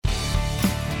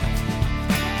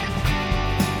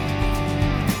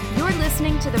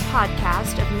listening to the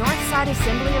podcast of Northside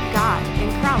Assembly of God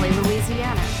in Crowley,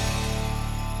 Louisiana.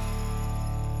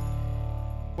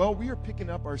 Well, we are picking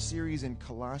up our series in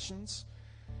Colossians,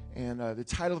 and the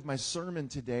title of my sermon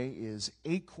today is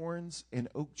Acorns and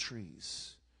Oak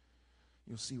Trees.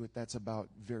 You'll see what that's about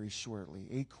very shortly,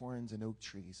 acorns and oak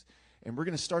trees. And we're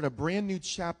going to start a brand new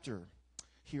chapter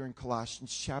here in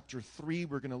Colossians, chapter 3.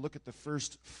 We're going to look at the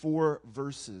first 4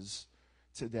 verses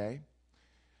today.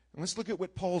 And let's look at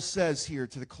what Paul says here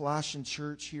to the Colossian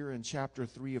church here in chapter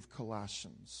 3 of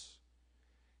Colossians.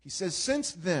 He says,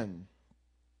 "Since then,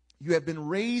 you have been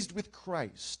raised with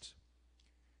Christ.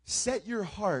 Set your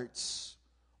hearts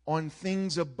on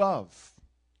things above,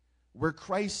 where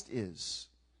Christ is,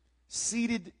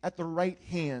 seated at the right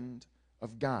hand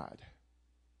of God.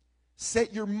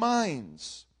 Set your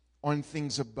minds on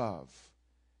things above,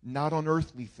 not on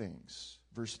earthly things."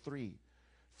 Verse 3,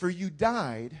 "For you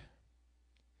died,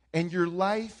 and your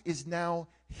life is now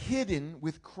hidden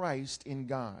with Christ in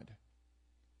God.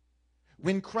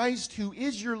 When Christ, who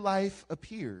is your life,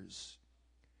 appears,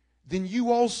 then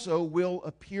you also will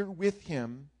appear with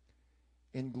him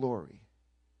in glory."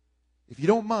 If you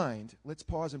don't mind, let's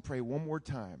pause and pray one more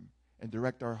time and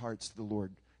direct our hearts to the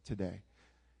Lord today.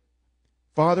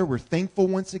 Father, we're thankful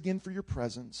once again for your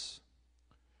presence.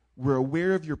 We're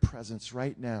aware of your presence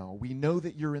right now. We know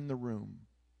that you're in the room.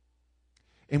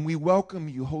 And we welcome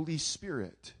you, Holy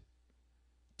Spirit,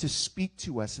 to speak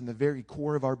to us in the very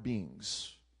core of our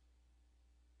beings.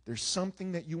 There's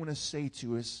something that you want to say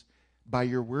to us by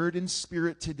your word and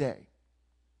spirit today.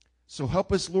 So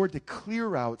help us, Lord, to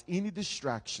clear out any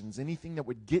distractions, anything that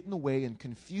would get in the way and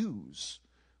confuse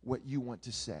what you want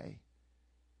to say.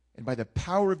 And by the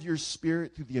power of your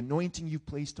Spirit, through the anointing you've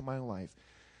placed in my life,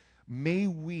 may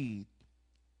we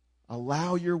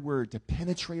allow your word to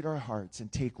penetrate our hearts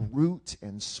and take root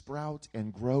and sprout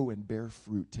and grow and bear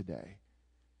fruit today.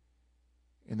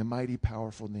 In the mighty,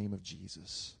 powerful name of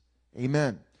Jesus.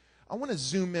 Amen. I want to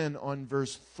zoom in on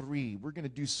verse 3. We're going to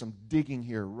do some digging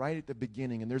here right at the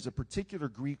beginning. And there's a particular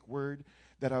Greek word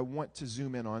that I want to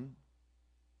zoom in on.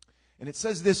 And it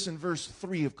says this in verse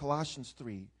 3 of Colossians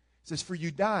 3. It says, "For you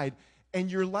died,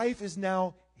 and your life is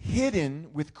now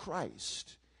hidden with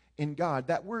Christ in God."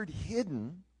 That word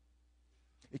hidden,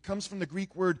 it comes from the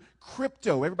Greek word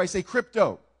crypto. Everybody say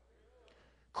crypto.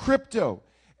 Crypto.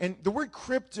 And the word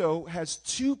crypto has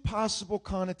 2 possible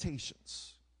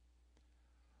connotations.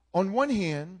 On one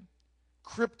hand,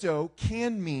 crypto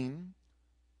can mean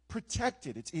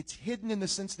protected. It's hidden in the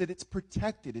sense that it's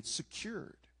protected, it's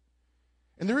secured.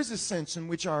 And there is a sense in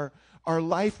which our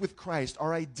life with Christ,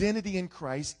 our identity in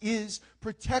Christ is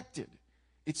protected.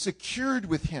 It's secured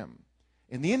with him.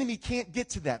 And the enemy can't get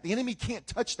to that. The enemy can't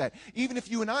touch that. Even if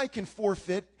you and I can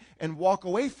forfeit and walk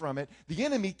away from it, the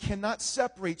enemy cannot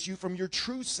separate you from your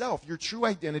true self, your true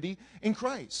identity in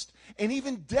Christ. And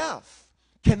even death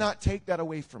cannot take that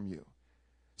away from you.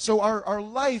 So our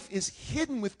life is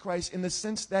hidden with Christ in the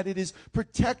sense that it is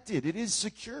protected, it is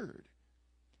secured.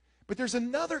 But there's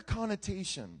another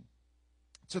connotation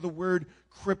to the word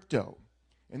crypto.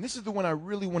 And this is the one I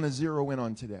really want to zero in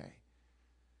on today.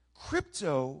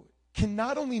 Crypto can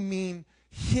not only mean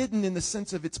hidden in the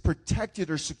sense of it's protected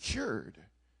or secured,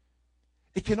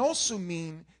 it can also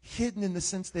mean hidden in the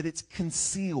sense that it's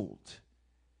concealed,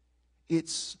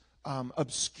 it's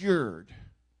obscured.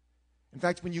 In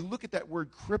fact, when you look at that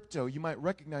word crypto, you might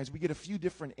recognize we get a few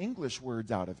different English words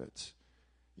out of it.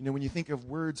 You know, when you think of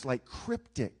words like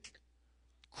cryptic,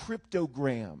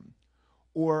 cryptogram,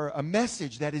 or a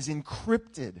message that is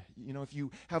encrypted. You know, if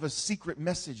you have a secret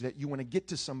message that you want to get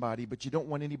to somebody, but you don't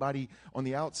want anybody on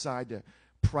the outside to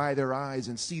pry their eyes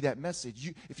and see that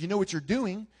message. If you know what you're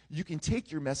doing, you can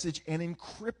take your message and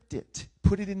encrypt it,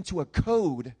 put it into a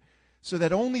code so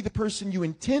that only the person you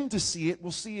intend to see it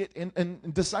will see it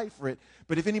and decipher it.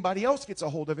 But if anybody else gets a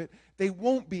hold of it, they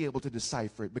won't be able to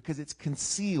decipher it because it's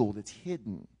concealed, it's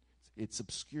hidden, it's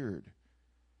obscured.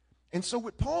 And so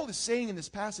what Paul is saying in this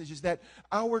passage is that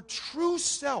our true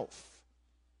self,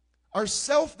 our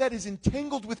self that is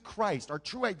entangled with Christ, our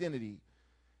true identity,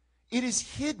 it is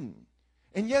hidden.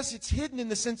 And yes, it's hidden in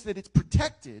the sense that it's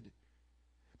protected,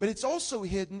 but it's also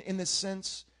hidden in the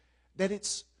sense that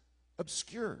it's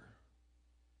obscure.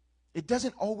 We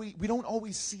don't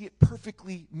always see it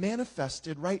perfectly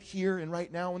manifested right here and right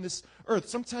now on this earth.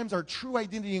 Sometimes our true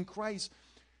identity in Christ,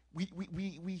 we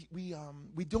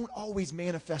don't always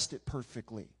manifest it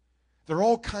perfectly. There are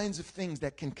all kinds of things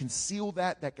that can conceal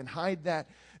that can hide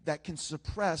that can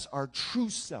suppress our true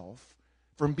self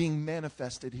from being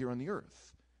manifested here on the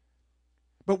earth.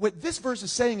 But what this verse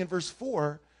is saying in verse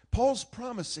 4, Paul's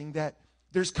promising that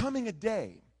there's coming a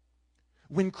day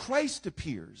when Christ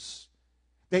appears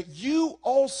that you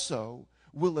also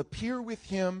will appear with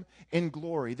him in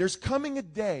glory. There's coming a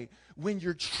day when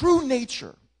your true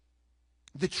nature,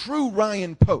 the true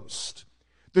Ryan Post,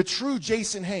 the true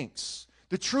Jason Hanks,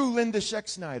 the true Linda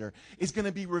Schexnayder is going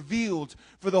to be revealed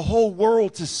for the whole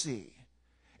world to see.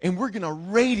 And we're going to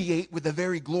radiate with the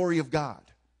very glory of God.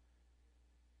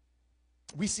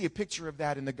 We see a picture of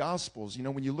that in the Gospels. You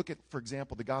know, when you look at, for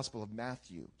example, the Gospel of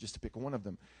Matthew, just to pick one of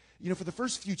them. You know, for the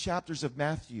first few chapters of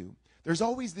Matthew, there's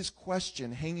always this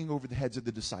question hanging over the heads of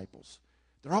the disciples.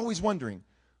 They're always wondering,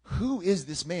 who is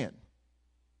this man?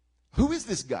 Who is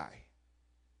this guy?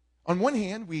 On one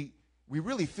hand, we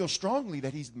really feel strongly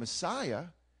that he's the Messiah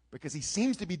because he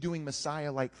seems to be doing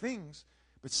Messiah-like things,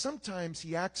 but sometimes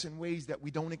he acts in ways that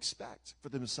we don't expect for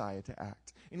the Messiah to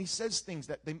act. And he says things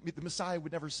that the Messiah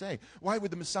would never say. Why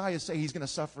would the Messiah say he's going to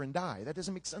suffer and die? That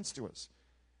doesn't make sense to us.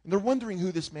 And they're wondering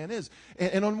who this man is.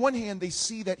 And on one hand, they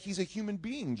see that he's a human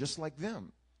being just like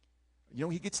them. You know,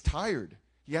 he gets tired.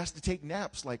 He has to take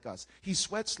naps like us. He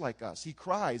sweats like us. He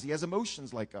cries. He has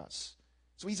emotions like us.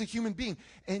 So he's a human being.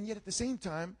 And yet at the same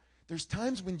time, there's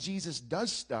times when Jesus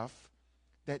does stuff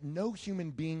that no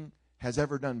human being has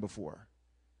ever done before.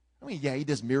 I mean, yeah, he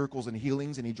does miracles and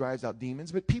healings and he drives out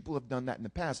demons, but people have done that in the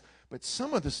past. But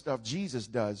some of the stuff Jesus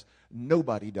does,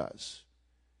 nobody does.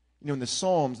 You know, in the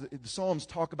Psalms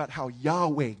talk about how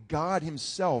Yahweh, God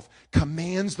himself,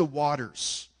 commands the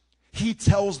waters. He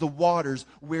tells the waters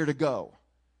where to go.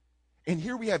 And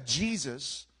here we have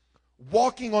Jesus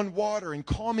walking on water and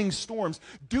calming storms,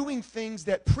 doing things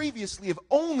that previously have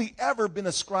only ever been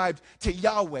ascribed to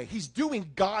Yahweh. He's doing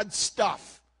God's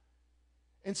stuff.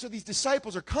 And so these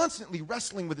disciples are constantly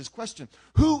wrestling with this question.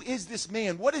 Who is this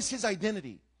man? What is his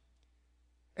identity?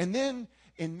 And then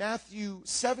in Matthew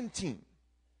 17,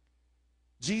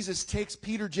 Jesus takes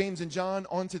Peter, James, and John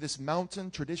onto this mountain,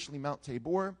 traditionally Mount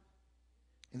Tabor.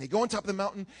 And they go on top of the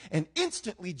mountain, and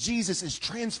instantly Jesus is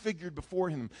transfigured before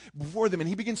them, and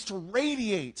he begins to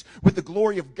radiate with the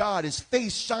glory of God. His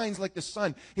face shines like the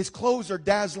sun. His clothes are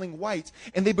dazzling white,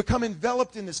 and they become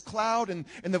enveloped in this cloud, and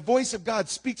the voice of God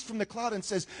speaks from the cloud and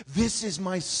says, "This is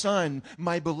my son,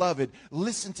 my beloved.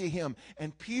 Listen to him."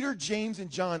 And Peter, James, and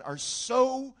John are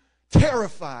so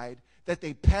terrified that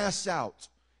they pass out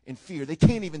in fear. They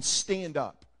can't even stand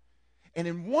up. And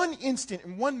in one instant,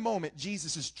 in one moment,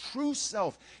 Jesus' true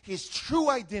self, his true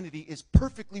identity is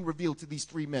perfectly revealed to these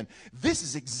three men. This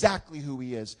is exactly who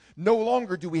he is. No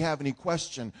longer do we have any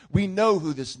question. We know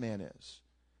who this man is.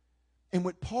 And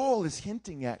what Paul is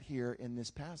hinting at here in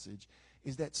this passage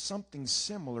is that something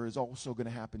similar is also going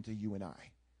to happen to you and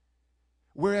I.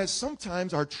 Whereas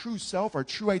sometimes our true self, our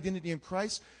true identity in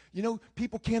Christ, you know,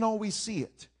 people can't always see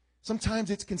it. Sometimes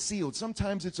it's concealed.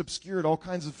 Sometimes it's obscured. All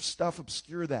kinds of stuff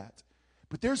obscure that.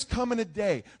 But there's coming a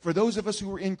day for those of us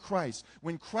who are in Christ,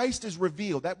 when Christ is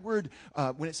revealed. That word,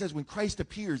 when it says when Christ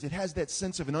appears, it has that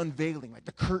sense of an unveiling, like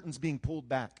the curtain's being pulled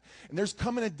back. And there's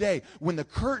coming a day when the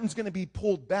curtain's going to be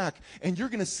pulled back, and you're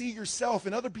going to see yourself,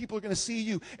 and other people are going to see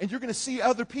you, and you're going to see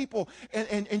other people,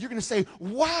 and you're going to say,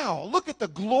 wow, look at the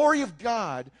glory of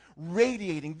God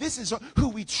radiating. This is who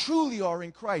we truly are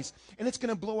in Christ. And it's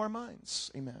going to blow our minds.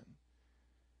 Amen.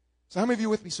 So how many of you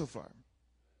are with me so far?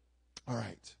 All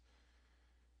right.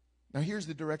 Now, here's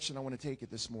the direction I want to take it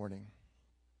this morning.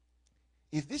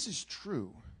 If this is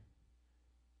true,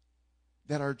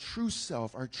 that our true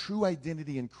self, our true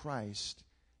identity in Christ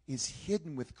is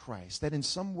hidden with Christ, that in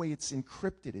some way it's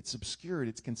encrypted, it's obscured,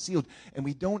 it's concealed, and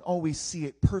we don't always see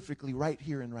it perfectly right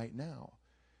here and right now,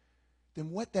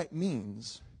 then what that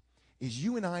means is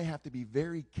you and I have to be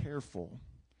very careful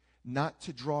not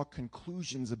to draw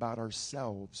conclusions about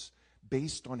ourselves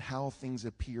based on how things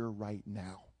appear right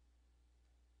now.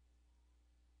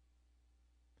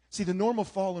 See, the normal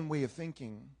fallen way of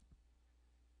thinking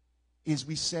is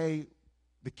we say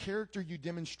the character you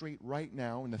demonstrate right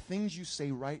now and the things you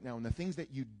say right now and the things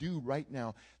that you do right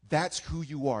now, that's who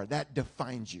you are. That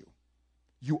defines you.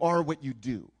 You are what you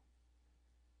do.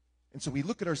 And so we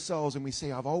look at ourselves and we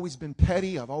say, I've always been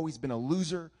petty. I've always been a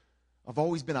loser. I've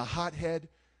always been a hothead.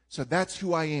 So that's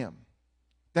who I am.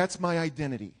 That's my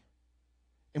identity.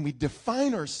 And we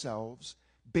define ourselves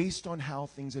based on how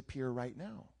things appear right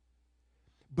now.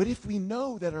 But if we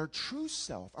know that our true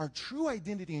self, our true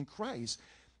identity in Christ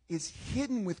is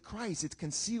hidden with Christ, it's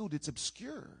concealed, it's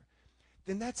obscure,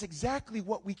 then that's exactly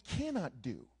what we cannot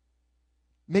do.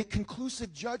 Make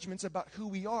conclusive judgments about who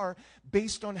we are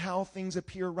based on how things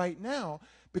appear right now,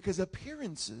 because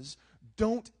appearances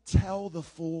don't tell the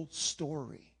full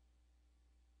story.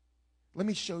 Let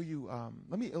me show you,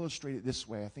 let me illustrate it this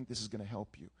way. I think this is going to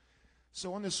help you.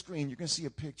 So on the screen, you're going to see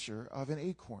a picture of an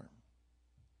acorn.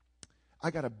 I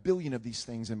got 1 billion of these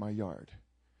things in my yard.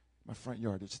 My front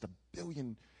yard, there's just a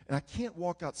billion. And I can't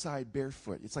walk outside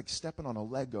barefoot. It's like stepping on a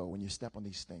Lego when you step on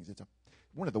these things. It's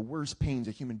one of the worst pains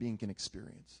a human being can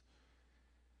experience.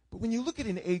 But when you look at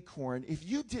an acorn, if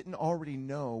you didn't already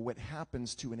know what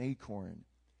happens to an acorn,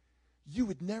 you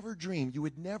would never dream, you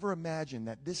would never imagine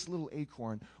that this little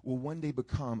acorn will one day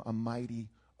become a mighty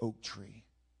oak tree.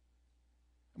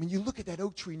 I mean, you look at that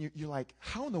oak tree and you're like,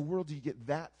 how in the world do you get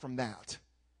that from that?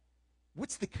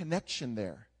 What's the connection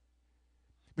there?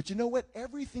 But you know what?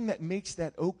 Everything that makes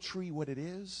that oak tree what it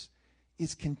is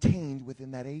contained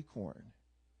within that acorn.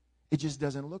 It just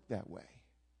doesn't look that way.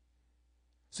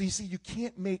 So you see, you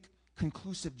can't make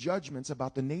conclusive judgments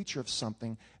about the nature of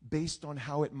something based on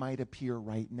how it might appear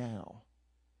right now.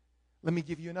 Let me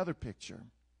give you another picture.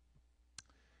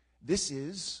 This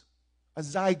is a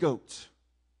zygote.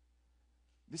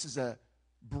 This is a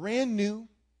brand new,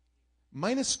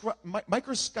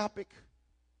 microscopic,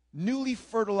 newly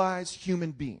fertilized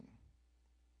human being.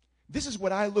 This is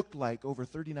what I looked like over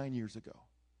 39 years ago.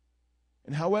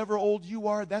 And however old you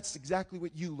are, that's exactly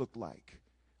what you looked like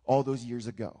all those years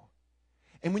ago.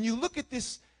 And when you look at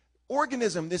this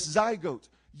organism, this zygote,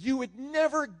 you would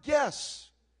never guess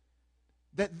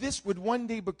that this would one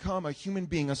day become a human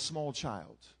being, a small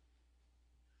child.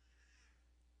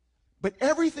 But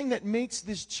everything that makes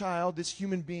this child, this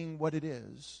human being, what it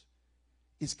is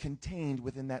contained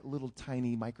within that little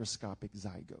tiny microscopic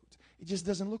zygote. It just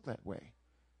doesn't look that way.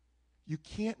 You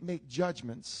can't make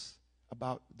judgments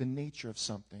about the nature of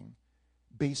something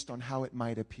based on how it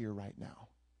might appear right now.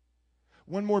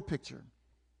 One more picture.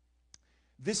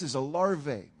 This is a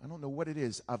larvae. I don't know what it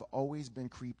is. I've always been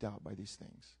creeped out by these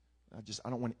things. I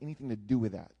don't want anything to do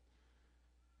with that.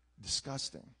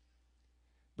 Disgusting.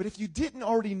 But if you didn't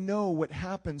already know what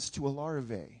happens to a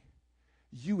larvae,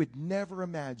 you would never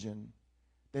imagine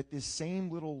that this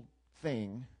same little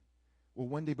thing will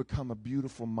one day become a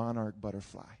beautiful monarch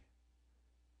butterfly.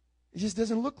 It just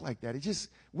doesn't look like that.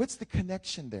 What's the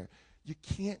connection there? You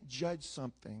can't judge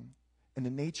something and the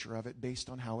nature of it based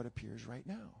on how it appears right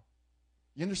now.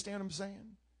 You understand what I'm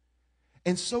saying?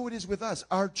 And so it is with us.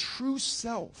 Our true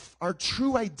self, our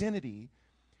true identity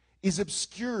is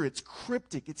obscure, it's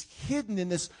cryptic, it's hidden in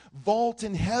this vault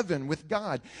in heaven with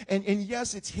God. And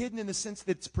yes, it's hidden in the sense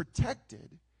that it's protected,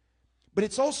 but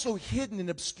it's also hidden and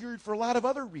obscured for a lot of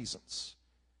other reasons.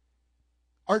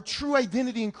 Our true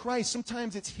identity in Christ,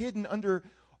 sometimes it's hidden under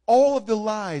all of the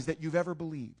lies that you've ever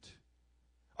believed.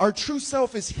 Our true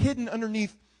self is hidden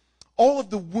underneath all of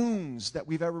the wounds that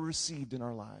we've ever received in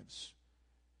our lives.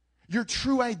 Your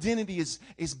true identity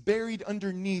is buried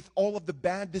underneath all of the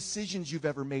bad decisions you've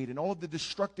ever made and all of the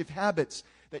destructive habits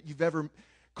that you've ever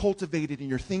cultivated in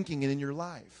your thinking and in your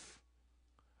life.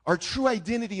 Our true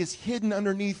identity is hidden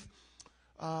underneath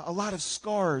a lot of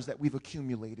scars that we've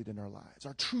accumulated in our lives.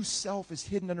 Our true self is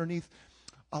hidden underneath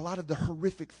a lot of the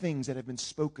horrific things that have been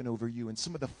spoken over you and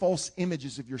some of the false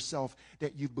images of yourself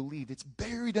that you've believed. It's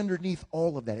buried underneath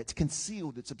all of that. It's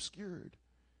concealed. It's obscured.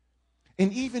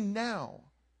 And even now,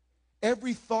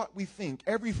 every thought we think,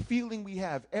 every feeling we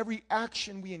have, every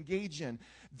action we engage in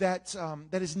that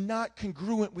is not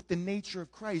congruent with the nature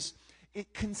of Christ,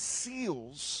 it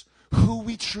conceals who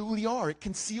we truly are. It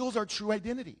conceals our true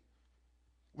identity.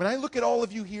 When I look at all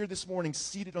of you here this morning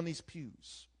seated on these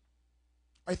pews,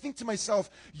 I think to myself,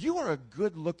 you are a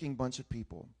good-looking bunch of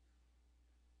people.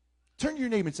 Turn to your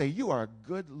neighbor and say, you are a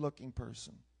good-looking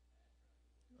person.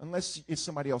 Unless it's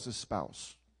somebody else's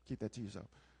spouse. Keep that to yourself.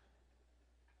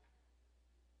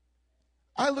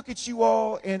 I look at you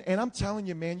all, and I'm telling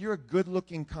you, man, you're a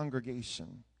good-looking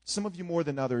congregation. Some of you more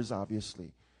than others,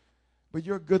 obviously. But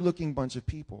you're a good-looking bunch of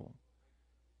people.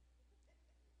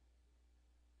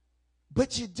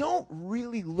 But you don't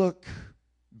really look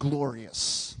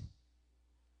glorious.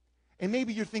 And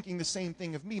maybe you're thinking the same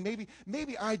thing of me.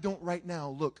 Maybe I don't right now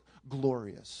look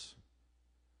glorious.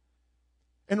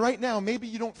 And right now, maybe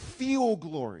you don't feel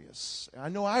glorious. I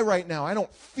know right now, I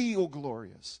don't feel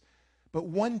glorious. But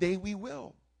one day we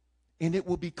will. And it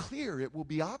will be clear. It will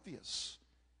be obvious.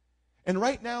 And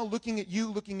right now, looking at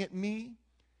you, looking at me,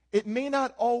 it may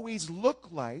not always look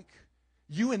like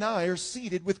you and I are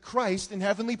seated with Christ in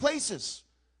heavenly places.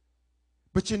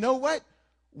 But you know what?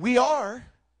 We are.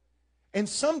 And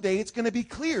someday it's going to be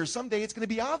clear. Someday it's going to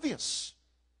be obvious.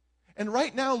 And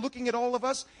right now, looking at all of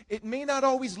us, it may not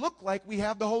always look like we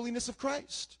have the holiness of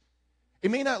Christ.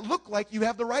 It may not look like you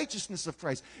have the righteousness of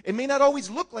Christ. It may not always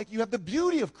look like you have the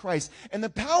beauty of Christ and the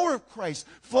power of Christ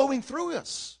flowing through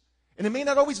us. And it may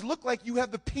not always look like you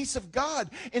have the peace of God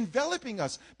enveloping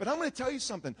us. But I'm going to tell you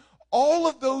something. All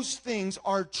of those things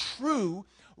are true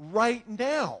right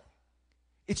now.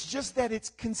 It's just that it's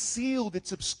concealed,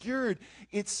 it's obscured,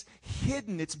 it's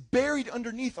hidden, it's buried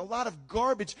underneath a lot of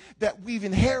garbage that we've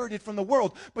inherited from the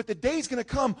world. But the day's going to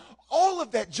come, all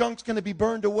of that junk's going to be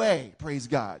burned away, praise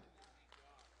God.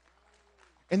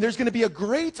 And there's going to be a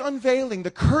great unveiling.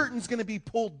 The curtain's going to be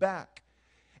pulled back.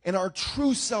 And our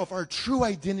true self, our true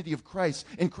identity of Christ,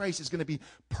 in Christ is going to be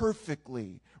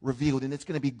perfectly revealed. And it's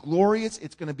going to be glorious.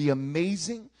 It's going to be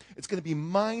amazing. It's going to be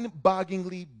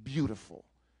mind-bogglingly beautiful.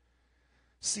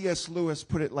 C.S. Lewis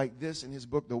put it like this in his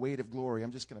book, The Weight of Glory.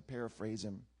 I'm just going to paraphrase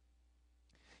him.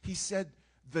 He said,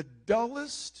 the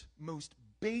dullest, most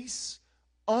base,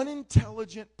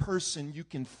 unintelligent person you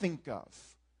can think of,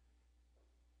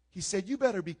 he said, you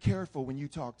better be careful when you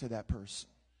talk to that person.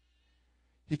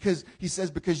 Because he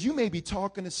says, because you may be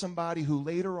talking to somebody who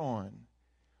later on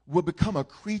will become a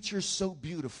creature so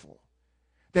beautiful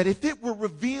that if it were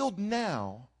revealed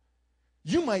now,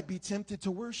 you might be tempted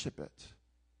to worship it.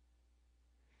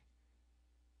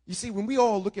 You see, when we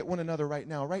all look at one another right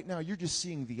now you're just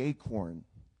seeing the acorn.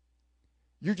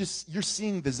 You're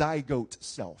seeing the zygote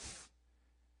self.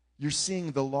 You're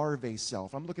seeing the larvae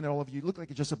self. I'm looking at all of you. You look like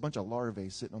you're just a bunch of larvae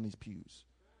sitting on these pews.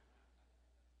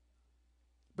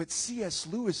 But C.S.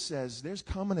 Lewis says there's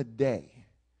coming a day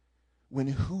when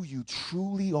who you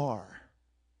truly are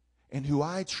and who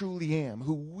I truly am,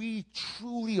 who we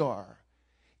truly are,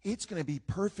 it's going to be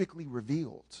perfectly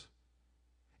revealed.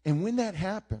 And when that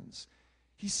happens,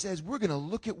 he says we're going to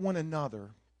look at one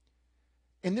another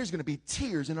and there's going to be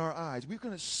tears in our eyes. We're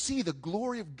going to see the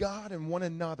glory of God in one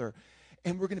another.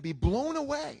 And we're going to be blown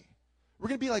away. We're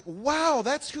going to be like, wow,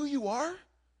 that's who you are?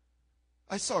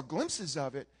 I saw glimpses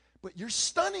of it, but you're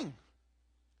stunning.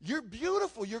 You're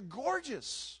beautiful. You're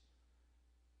gorgeous.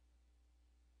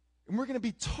 And we're going to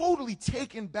be totally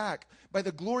taken back by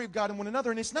the glory of God in one another.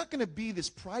 And it's not going to be this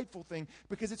prideful thing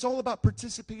because it's all about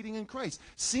participating in Christ.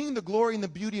 Seeing the glory and the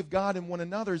beauty of God in one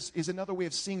another is another way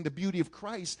of seeing the beauty of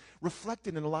Christ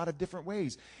reflected in a lot of different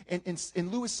ways.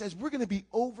 And Lewis says we're going to be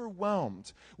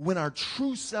overwhelmed when our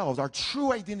true selves, our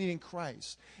true identity in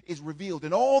Christ is revealed.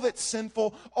 And all that's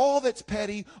sinful, all that's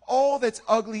petty, all that's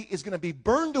ugly is going to be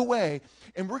burned away.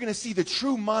 And we're going to see the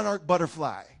true monarch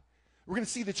butterfly. We're going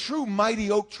to see the true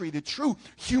mighty oak tree, the true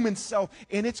human self,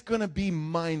 and it's going to be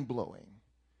mind-blowing.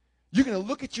 You're going to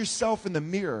look at yourself in the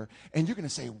mirror, and you're going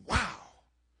to say, wow.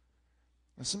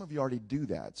 Now, some of you already do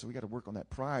that, so we got to work on that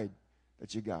pride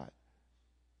that you got.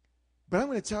 But I'm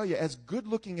going to tell you, as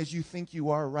good-looking as you think you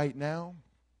are right now,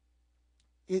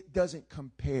 it doesn't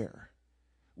compare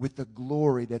with the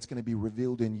glory that's going to be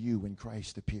revealed in you when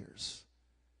Christ appears.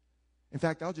 In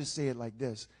fact, I'll just say it like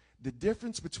this. The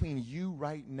difference between you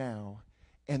right now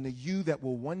and the you that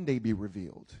will one day be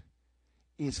revealed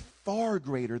is far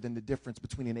greater than the difference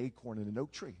between an acorn and an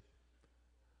oak tree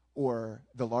or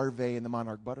the larvae and the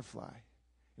monarch butterfly.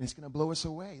 And it's going to blow us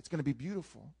away. It's going to be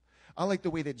beautiful. I like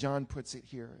the way that John puts it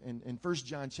here in 1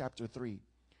 John chapter 3,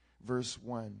 verse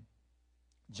 1.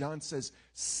 John says,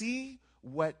 see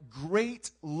what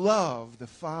great love the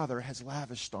Father has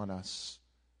lavished on us,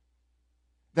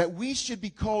 that we should be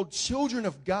called children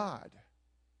of God.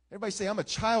 Everybody say, I'm a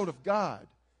child of God.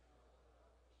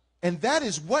 And that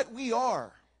is what we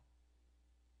are.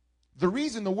 The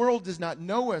reason the world does not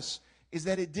know us is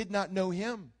that it did not know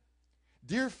him.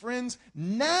 Dear friends,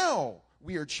 now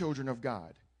we are children of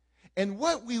God. And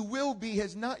what we will be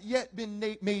has not yet been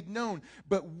made known.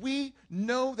 But we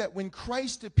know that when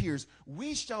Christ appears,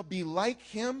 we shall be like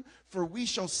him, for we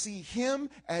shall see him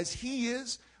as he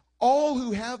is. All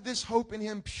who have this hope in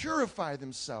him purify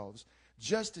themselves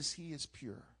just as he is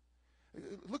pure.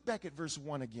 Look back at verse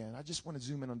 1 again. I just want to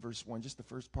zoom in on verse 1, just the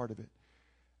first part of it.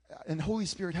 And Holy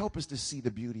Spirit, help us to see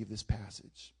the beauty of this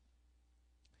passage.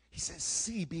 He says,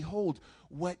 see, behold,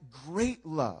 what great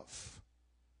love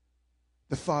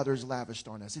the Father has lavished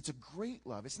on us. It's a great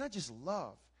love. It's not just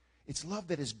love. It's love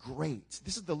that is great.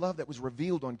 This is the love that was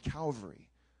revealed on Calvary.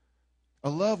 A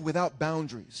love without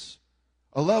boundaries.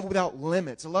 A love without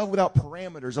limits, a love without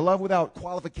parameters, a love without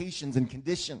qualifications and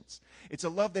conditions. It's a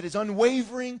love that is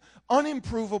unwavering,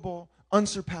 unimprovable,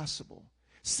 unsurpassable.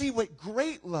 See what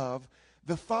great love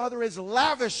the Father has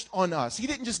lavished on us. He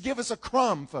didn't just give us a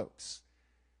crumb, folks.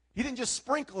 He didn't just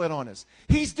sprinkle it on us.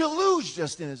 He's deluged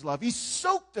us in his love. He's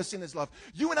soaked us in his love.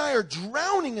 You and I are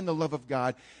drowning in the love of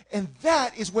God, and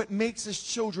that is what makes us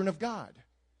children of God.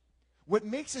 What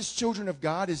makes us children of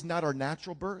God is not our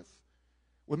natural birth.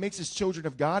 What makes us children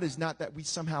of God is not that we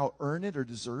somehow earn it or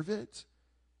deserve it.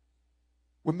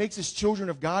 What makes us children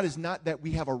of God is not that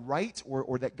we have a right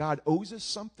or that God owes us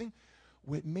something.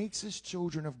 What makes us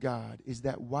children of God is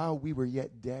that while we were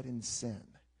yet dead in sin,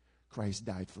 Christ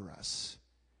died for us.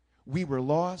 We were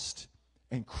lost,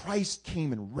 And Christ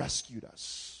came and rescued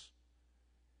us.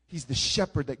 He's the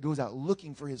shepherd that goes out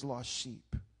looking for his lost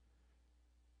sheep.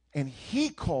 And he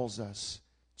calls us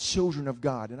children of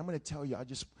God. And I'm going to tell you,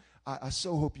 I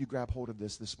so hope you grab hold of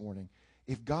this morning.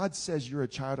 If God says you're a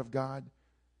child of God,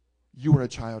 you are a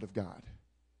child of God.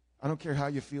 I don't care how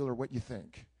you feel or what you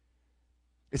think.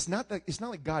 It's not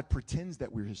like God pretends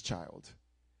that we're his child,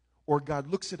 or God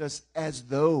looks at us as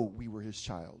though we were his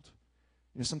child.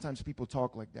 Sometimes people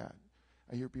talk like that.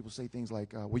 I hear people say things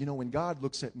like, when God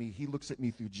looks at me, he looks at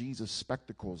me through Jesus'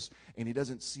 spectacles, and he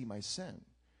doesn't see my sin.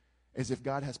 As if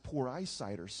God has poor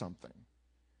eyesight or something.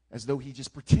 As though he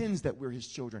just pretends that we're his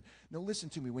children. No, listen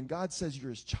to me. When God says you're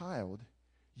his child,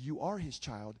 you are his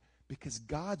child because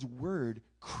God's word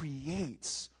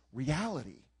creates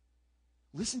reality.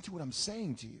 Listen to what I'm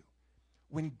saying to you.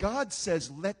 When God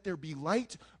says, let there be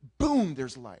light, boom,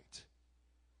 there's light.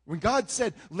 When God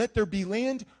said, let there be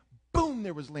land, boom,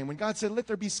 there was land. When God said, let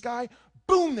there be sky,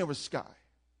 boom, there was sky.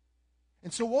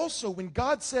 And so also, when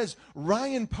God says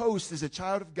Ryan Post is a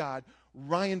child of God,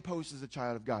 Ryan Post is a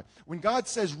child of God. When God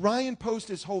says Ryan Post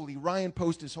is holy, Ryan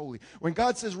Post is holy. When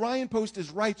God says Ryan Post is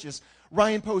righteous,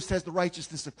 Ryan Post has the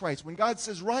righteousness of Christ. When God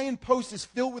says Ryan Post is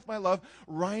filled with my love,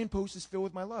 Ryan Post is filled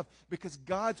with my love. Because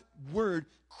God's word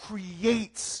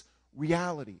creates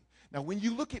reality. Now, when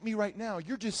you look at me right now,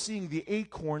 you're just seeing the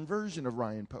acorn version of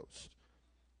Ryan Post.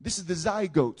 This is the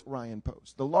zygote Ryan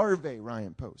Post, the larvae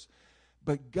Ryan Post.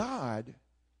 But God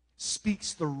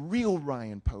speaks the real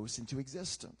Ryan Post into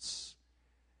existence.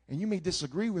 And you may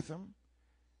disagree with him,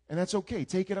 and that's okay.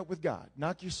 Take it up with God.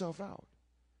 Knock yourself out.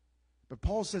 But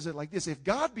Paul says it like this: if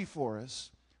God be for us,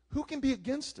 who can be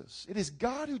against us? It is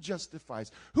God who justifies.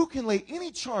 Who can lay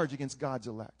any charge against God's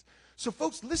elect? So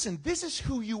folks, listen, this is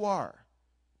who you are.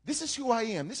 This is who I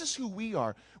am. This is who we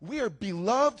are. We are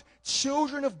beloved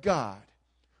children of God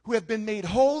who have been made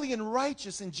holy and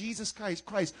righteous in Jesus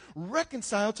Christ,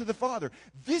 reconciled to the Father.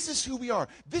 This is who we are.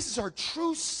 This is our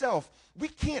true self. We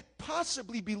can't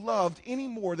possibly be loved any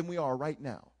more than we are right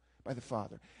now by the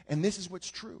Father. And this is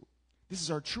what's true. This is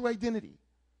our true identity.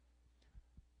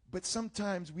 But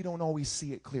sometimes we don't always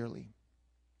see it clearly.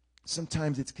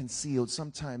 Sometimes it's concealed.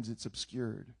 Sometimes it's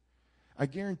obscured. I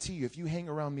guarantee you, if you hang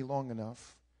around me long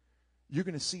enough, you're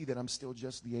going to see that I'm still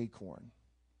just the acorn.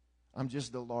 I'm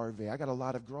just the larvae. I got a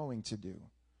lot of growing to do.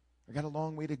 I got a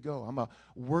long way to go. I'm a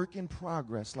work in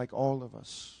progress like all of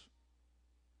us.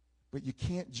 But you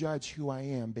can't judge who I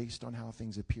am based on how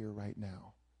things appear right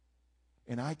now.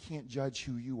 And I can't judge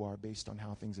who you are based on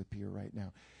how things appear right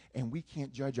now. And we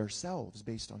can't judge ourselves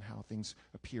based on how things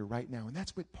appear right now. And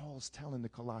that's what Paul's telling the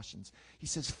Colossians. He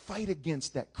says, fight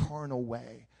against that carnal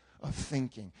way of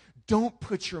thinking. Don't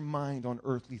put your mind on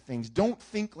earthly things. Don't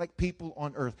think like people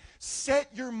on earth. Set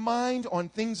your mind on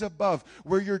things above,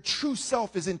 where your true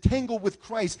self is entangled with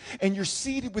Christ and you're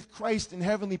seated with Christ in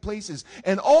heavenly places.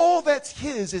 And all that's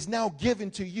his is now given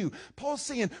to you. Paul's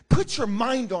saying, put your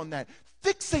mind on that.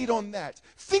 Fixate on that.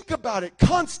 Think about it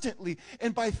constantly.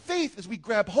 And by faith, as we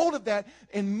grab hold of that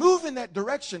and move in that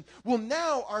direction, well,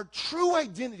 now our true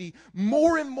identity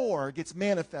more and more gets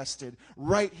manifested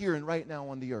right here and right now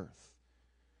on the earth.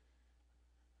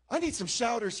 I need some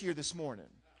shouters here this morning.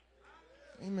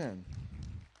 Amen.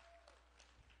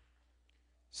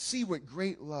 See what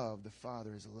great love the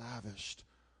Father has lavished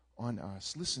on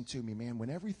us. Listen to me, man.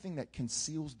 When everything that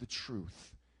conceals the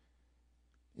truth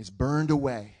is burned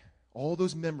away, all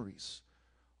those memories,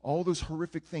 all those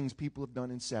horrific things people have done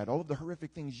and said, all of the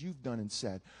horrific things you've done and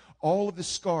said, all of the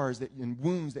scars and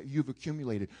wounds that you've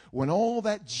accumulated, when all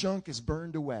that junk is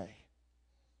burned away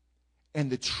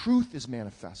and the truth is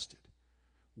manifested,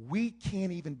 we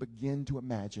can't even begin to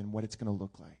imagine what it's going to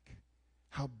look like,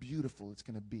 how beautiful it's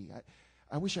going to be.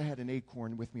 I wish I had an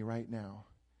acorn with me right now.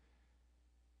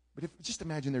 But just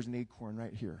imagine there's an acorn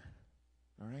right here.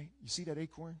 All right? You see that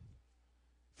acorn?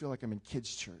 I feel like I'm in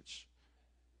kids' church.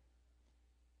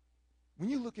 When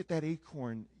you look at that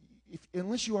acorn,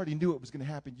 unless you already knew it was going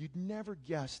to happen, you'd never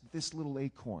guess that this little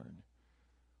acorn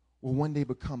will one day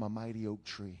become a mighty oak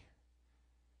tree.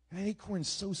 And that acorn is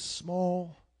so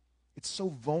small. It's so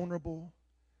vulnerable.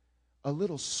 A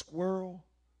little squirrel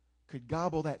could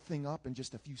gobble that thing up in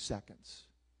just a few seconds.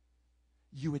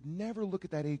 You would never look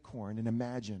at that acorn and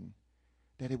imagine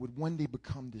that it would one day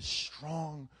become this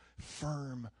strong,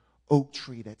 firm oak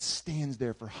tree that stands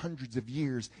there for hundreds of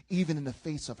years, even in the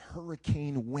face of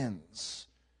hurricane winds.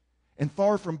 And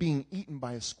far from being eaten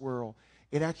by a squirrel,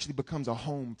 it actually becomes a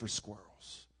home for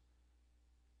squirrels.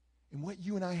 And what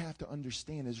you and I have to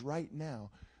understand is right now,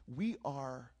 we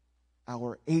are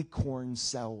our acorn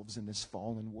selves in this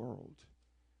fallen world.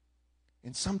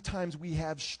 And sometimes we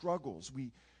have struggles.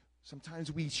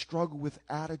 Sometimes we struggle with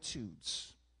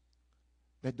attitudes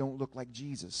that don't look like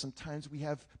Jesus. Sometimes we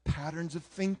have patterns of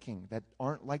thinking that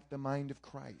aren't like the mind of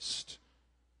Christ.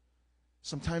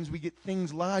 Sometimes we get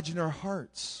things lodged in our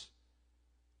hearts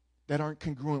that aren't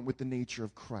congruent with the nature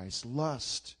of Christ.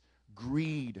 Lust,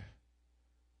 greed,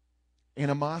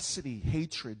 animosity,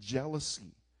 hatred,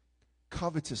 jealousy,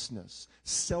 covetousness,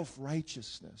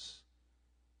 self-righteousness.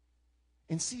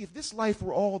 And see, if this life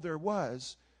were all there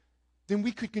was, then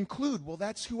we could conclude, well,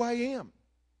 that's who I am.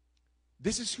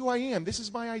 This is who I am. This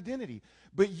is my identity.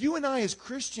 But you and I as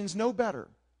Christians know better.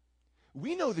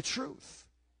 We know the truth.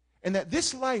 And that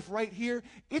this life right here,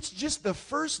 it's just the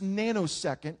first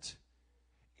nanosecond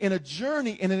in a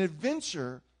journey, in an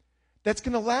adventure that's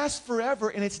going to last forever,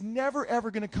 and it's never,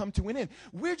 ever going to come to an end.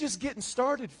 We're just getting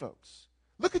started, folks.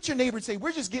 Look at your neighbor and say,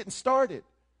 we're just getting started.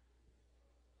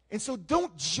 And so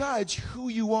don't judge who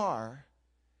you are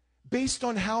based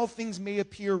on how things may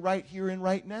appear right here and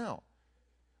right now.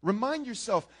 Remind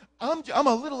yourself, I'm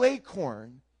a little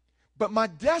acorn, but my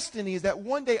destiny is that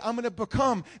one day I'm going to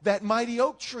become that mighty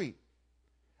oak tree.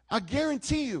 I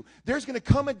guarantee you, there's going to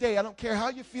come a day, I don't care how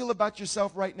you feel about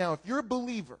yourself right now, if you're a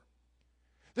believer,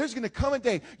 there's going to come a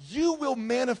day you will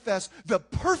manifest the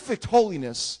perfect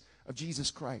holiness of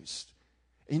Jesus Christ.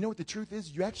 And you know what the truth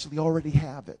is? You actually already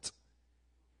have it.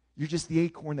 You're just the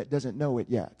acorn that doesn't know it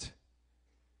yet.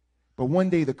 But one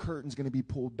day the curtain's going to be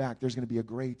pulled back. There's going to be a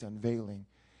great unveiling.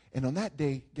 And on that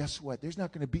day, guess what? There's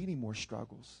not going to be any more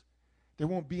struggles. There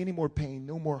won't be any more pain,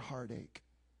 no more heartache.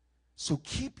 So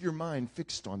keep your mind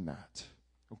fixed on that,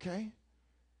 okay?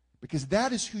 Because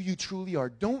that is who you truly are.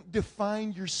 Don't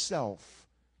define yourself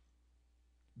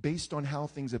based on how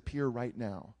things appear right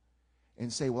now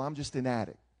and say, well, I'm just an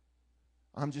addict.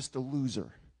 I'm just a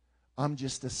loser. I'm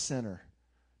just a sinner.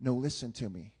 No, listen to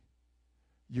me.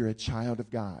 You're a child of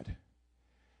God.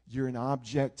 You're an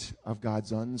object of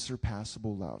God's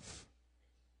unsurpassable love.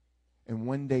 And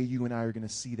one day you and I are going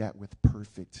to see that with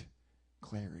perfect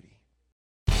clarity.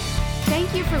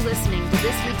 Thank you for listening to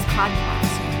this week's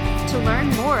podcast. To learn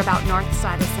more about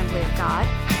Northside Assembly of God,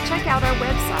 check out our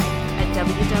website at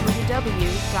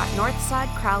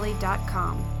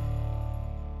www.northsidecrowley.com.